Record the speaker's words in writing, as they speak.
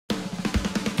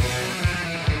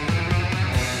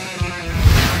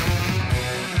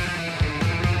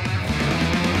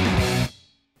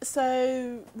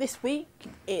So this week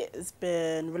it's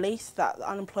been released that the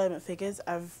unemployment figures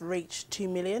have reached 2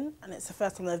 million, and it's the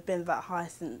first time they've been that high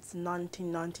since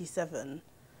 1997,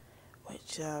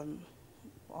 which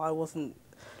I wasn't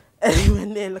anywhere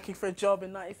near looking for a job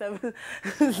in 97,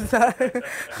 so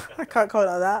I can't comment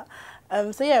on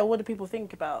that. So yeah, what do people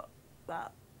think about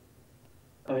that?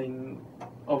 I mean,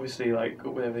 obviously, like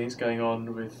with everything that's going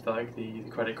on with like the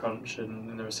credit crunch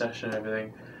and the recession and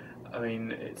everything, I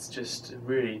mean, it's just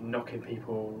really knocking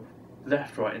people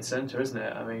left, right, and centre, isn't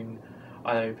it? I mean,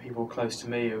 I know people close to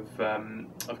me have kind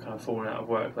of fallen out of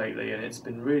work lately, and it's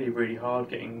been really, really hard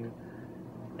getting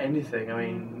anything. I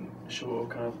mean, short of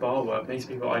kind of bar work. These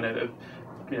people I know that have,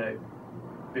 you know,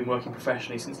 been working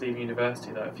professionally since leaving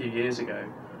university, like a few years ago,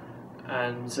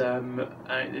 and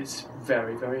it's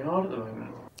very, very hard at the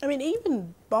moment. I mean,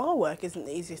 even bar work isn't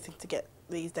the easiest thing to get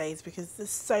these days because there's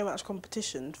so much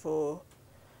competition for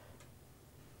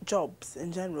jobs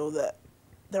in general that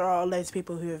there are loads of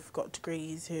people who have got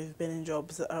degrees who have been in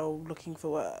jobs that are all looking for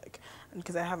work, and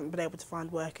because they haven't been able to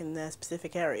find work in their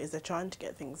specific areas, they're trying to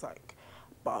get things like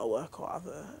bar work or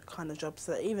other kind of jobs,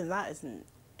 so even that isn't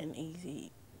an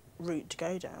easy route to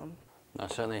go down. No,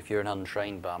 certainly if you're an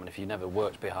untrained barman, if you've never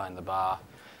worked behind the bar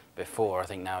before, I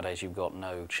think nowadays you've got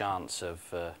no chance of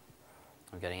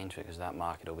getting into it because that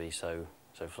market will be so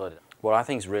flooded. What I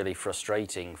think is really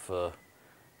frustrating for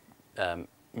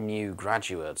new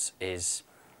graduates is,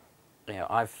 you know,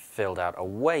 I've filled out a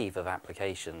wave of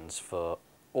applications for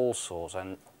all sorts,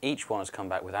 and each one has come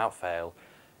back without fail.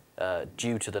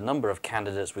 Due to the number of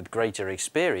candidates with greater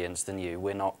experience than you,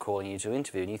 we're not calling you to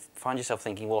interview. And you find yourself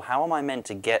thinking, well, how am I meant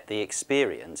to get the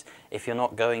experience if you're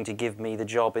not going to give me the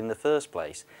job in the first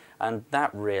place? And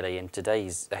that really, in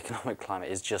today's economic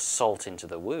climate, is just salt into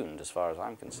the wound, as far as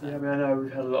I'm concerned. Yeah, I mean, I know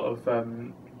we've had a lot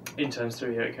of interns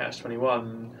through here at Catch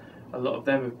 21. A lot of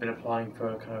them have been applying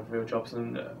for kind of real jobs,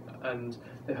 and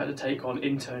they've had to take on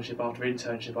internship after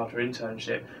internship after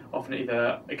internship, often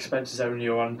either expenses only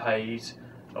or unpaid,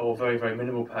 or very, very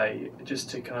minimal pay, just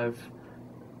to kind of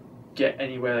get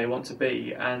anywhere they want to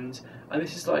be. And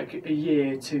this is like a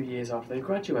year, 2 years after they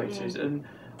graduated. Yeah. And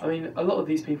I mean, a lot of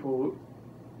these people,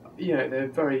 you know, they're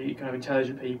very kind of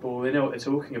intelligent people, they know what they're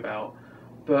talking about,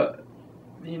 but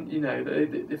you know,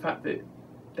 the fact that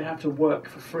they have to work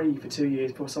for free for 2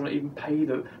 years before someone even pay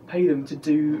them to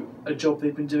do a job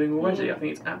they've been doing already, I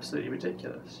think it's absolutely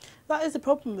ridiculous. That is the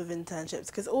problem with internships,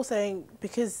 because also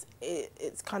because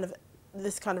it's kind of,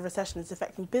 this kind of recession is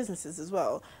affecting businesses as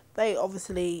well. They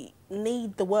obviously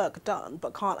need the work done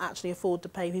but can't actually afford to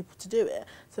pay people to do it.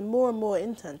 So more and more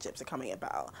internships are coming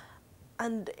about.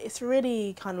 And it's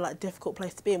really kind of like a difficult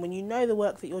place to be in when you know the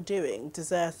work that you're doing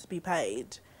deserves to be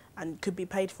paid and could be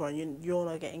paid for, and you're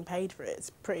not getting paid for it. It's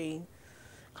pretty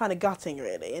kind of gutting,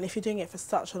 really. And if you're doing it for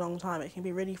such a long time, it can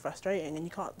be really frustrating and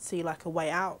you can't see like a way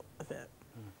out of it.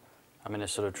 I mean, a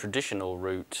sort of traditional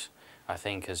route, I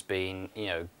think, has been, you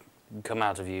know, come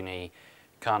out of uni,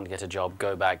 can't get a job,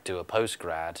 go back, do a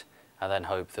postgrad, and then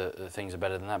hope that things are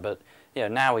better than that. But, you know,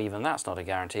 now even that's not a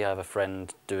guarantee. I have a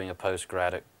friend doing a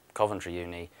postgrad at Coventry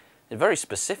Uni, a very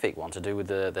specific one to do with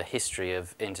the history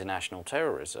of international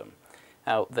terrorism.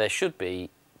 Now, there should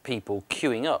be people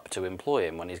queuing up to employ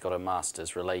him when he's got a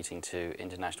master's relating to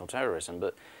international terrorism,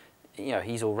 but, you know,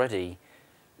 he's already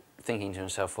thinking to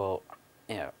himself, well,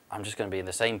 you know, I'm just going to be in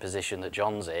the same position that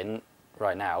John's in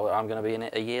right now. I'm going to be in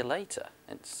it a year later.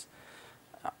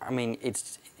 I mean,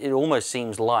 it almost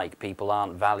seems like people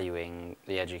aren't valuing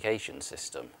the education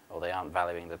system, or they aren't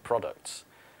valuing the products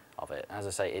of it. As I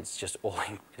say, it's just all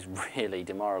is really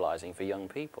demoralising for young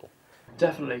people.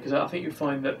 Definitely, because I think you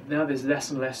find that now there's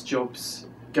less and less jobs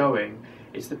going.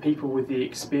 It's the people with the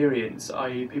experience,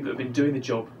 i.e. people that have been doing the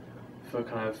job for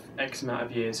kind of X amount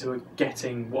of years, who are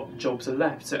getting what jobs are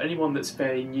left. So anyone that's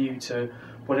fairly new to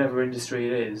whatever industry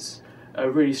it is are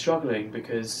really struggling,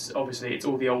 because obviously it's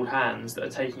all the old hands that are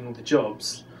taking all the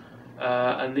jobs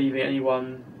and leaving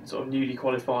anyone sort of newly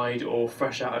qualified or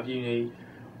fresh out of uni,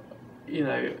 you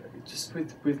know, just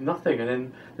with nothing. And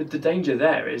then the danger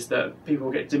there is that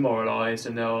people get demoralised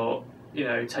and they'll, you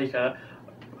know, take a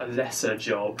lesser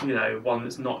job, you know, one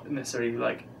that's not necessarily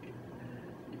like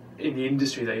in the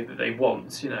industry that they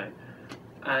want, you know,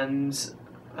 and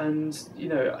you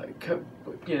know,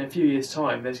 in a few years'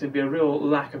 time, there's going to be a real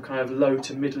lack of kind of low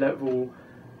to mid-level,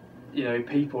 you know,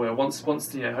 people. Once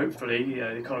you know, hopefully, you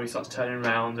know, the economy starts turning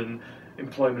around and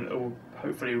employment will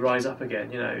hopefully rise up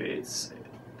again. You know, there's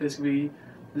going to be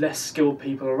less skilled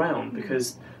people around,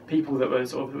 because people that were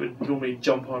sort of would normally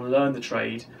jump on and learn the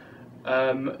trade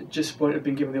just won't have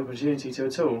been given the opportunity to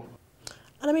at all.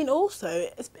 And I mean, also,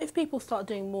 if people start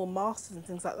doing more masters and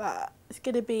things like that, it's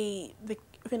going to be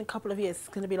within a couple of years it's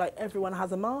going to be like everyone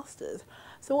has a master's.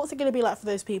 So what's it going to be like for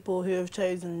those people who have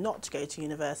chosen not to go to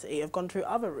university, have gone through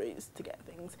other routes to get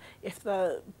things? If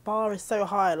the bar is so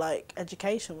high, like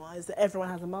education-wise, that everyone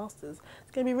has a master's,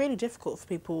 it's going to be really difficult for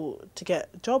people to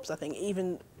get jobs, I think,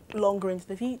 even longer into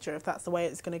the future, if that's the way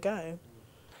it's going to go.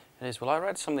 It is. Well, I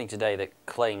read something today that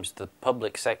claims the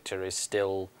public sector is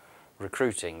still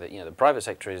recruiting, that, you know, the private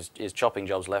sector is chopping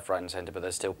jobs left, right and centre, but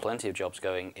there's still plenty of jobs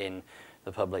going in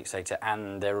the public sector,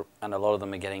 and a lot of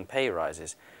them are getting pay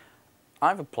rises.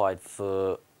 I've applied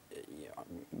for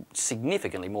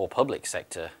significantly more public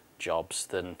sector jobs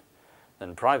than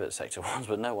private sector ones,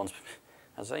 but no one's,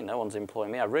 as I say, no one's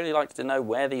employing me. I'd really like to know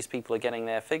where these people are getting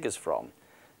their figures from,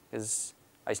 because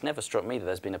it's never struck me that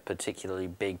there's been a particularly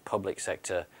big public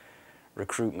sector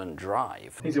recruitment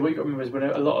drive. I think what you've got to remember is when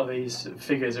a lot of these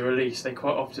figures are released, they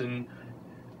quite often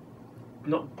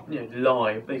not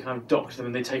lie, they kind of doctor them,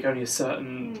 and they take only a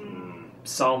certain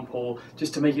sample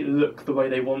just to make it look the way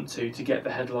they want to get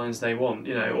the headlines they want,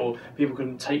 or people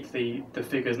can take the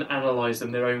figures and analyse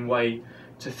them their own way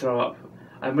to throw up.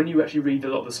 And when you actually read a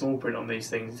lot of the small print on these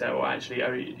things, well, actually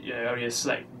only a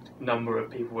select number of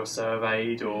people were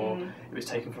surveyed, or it was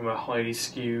taken from a highly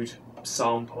skewed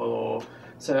sample, or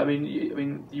so. I mean,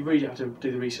 you really have to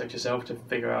do the research yourself to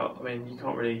figure out. I mean, you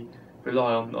can't really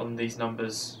rely on these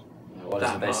numbers. What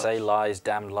is it they say? Lies,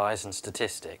 damned lies, and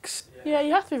statistics. Yeah,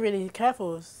 you have to be really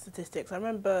careful with statistics. I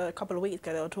remember a couple of weeks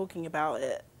ago they were talking about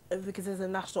it because there's a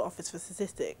National Office for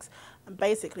Statistics, and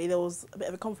basically there was a bit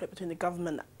of a conflict between the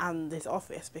government and this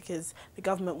office, because the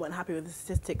government weren't happy with the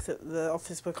statistics that the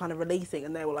office were kind of releasing,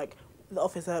 and they were like, the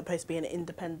office are supposed to be an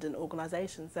independent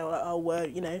organisation, so they were like, oh,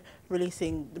 we're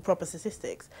releasing the proper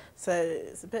statistics. So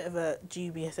it's a bit of a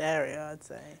dubious area, I'd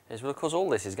say. Yes, well, of course, all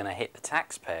this is going to hit the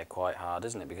taxpayer quite hard,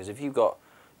 isn't it? Because if you've got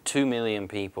 2 million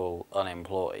people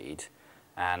unemployed,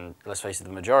 and let's face it, the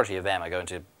majority of them are going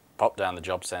to pop down the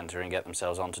job centre and get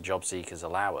themselves onto job seekers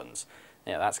allowance,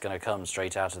 that's going to come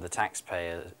straight out of the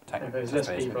taxpayer. If there's less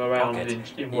people around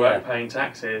in work paying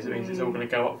taxes, it means it's all going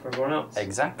to go up for everyone else.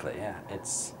 Exactly, yeah.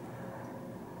 It's...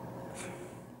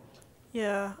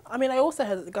 Yeah, I mean, I also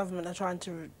heard that the government are trying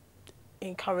to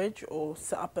encourage or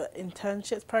set up an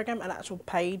internships program, an actual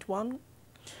paid one,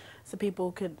 so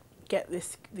people could get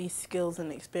these skills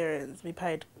and experience, be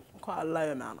paid quite a low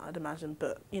amount, I'd imagine,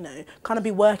 but kind of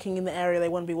be working in the area they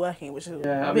want to be working, which is be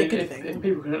a good thing. If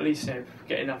people can at least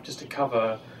get enough just to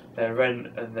cover their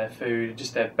rent and their food,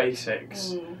 just their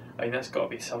basics, I mean, that's got to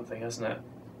be something, hasn't it?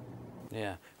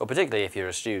 Yeah, well, particularly if you're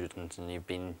a student and you've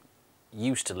been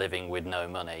used to living with no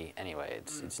money anyway,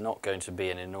 it's not going to be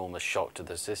an enormous shock to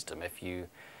the system if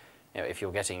if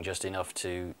you're getting just enough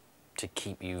to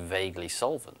keep you vaguely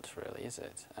solvent, really, is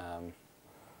it?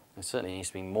 There certainly needs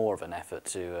to be more of an effort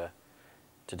to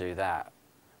do that.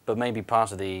 But maybe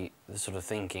part of the sort of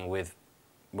thinking with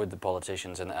the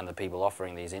politicians and the people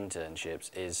offering these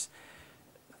internships is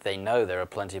they know there are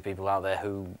plenty of people out there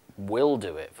who will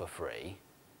do it for free,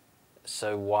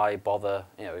 so why bother,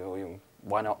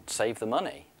 why not save the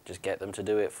money? Just get them to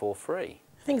do it for free.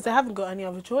 The thing is, they haven't got any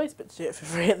other choice but to do it for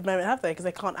free at the moment, have they? Because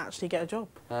they can't actually get a job.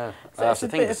 No, so that's the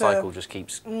thing, the cycle just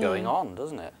keeps going on,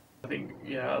 doesn't it? I think,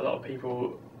 a lot of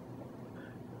people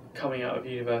coming out of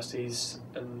universities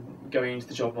and going into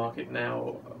the job market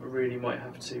now really might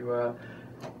have to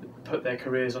put their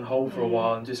careers on hold for a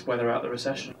while and just weather out the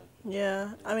recession.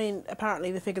 Yeah, I mean,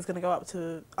 apparently the figure's going to go up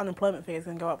to, unemployment figure's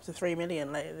going to go up to 3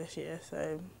 million later this year,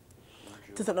 so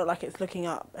it doesn't look like it's looking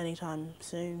up anytime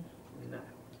soon. No.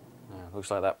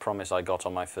 Looks like that promise I got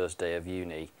on my first day of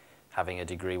uni, having a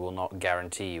degree will not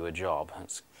guarantee you a job,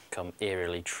 that's come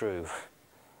eerily true.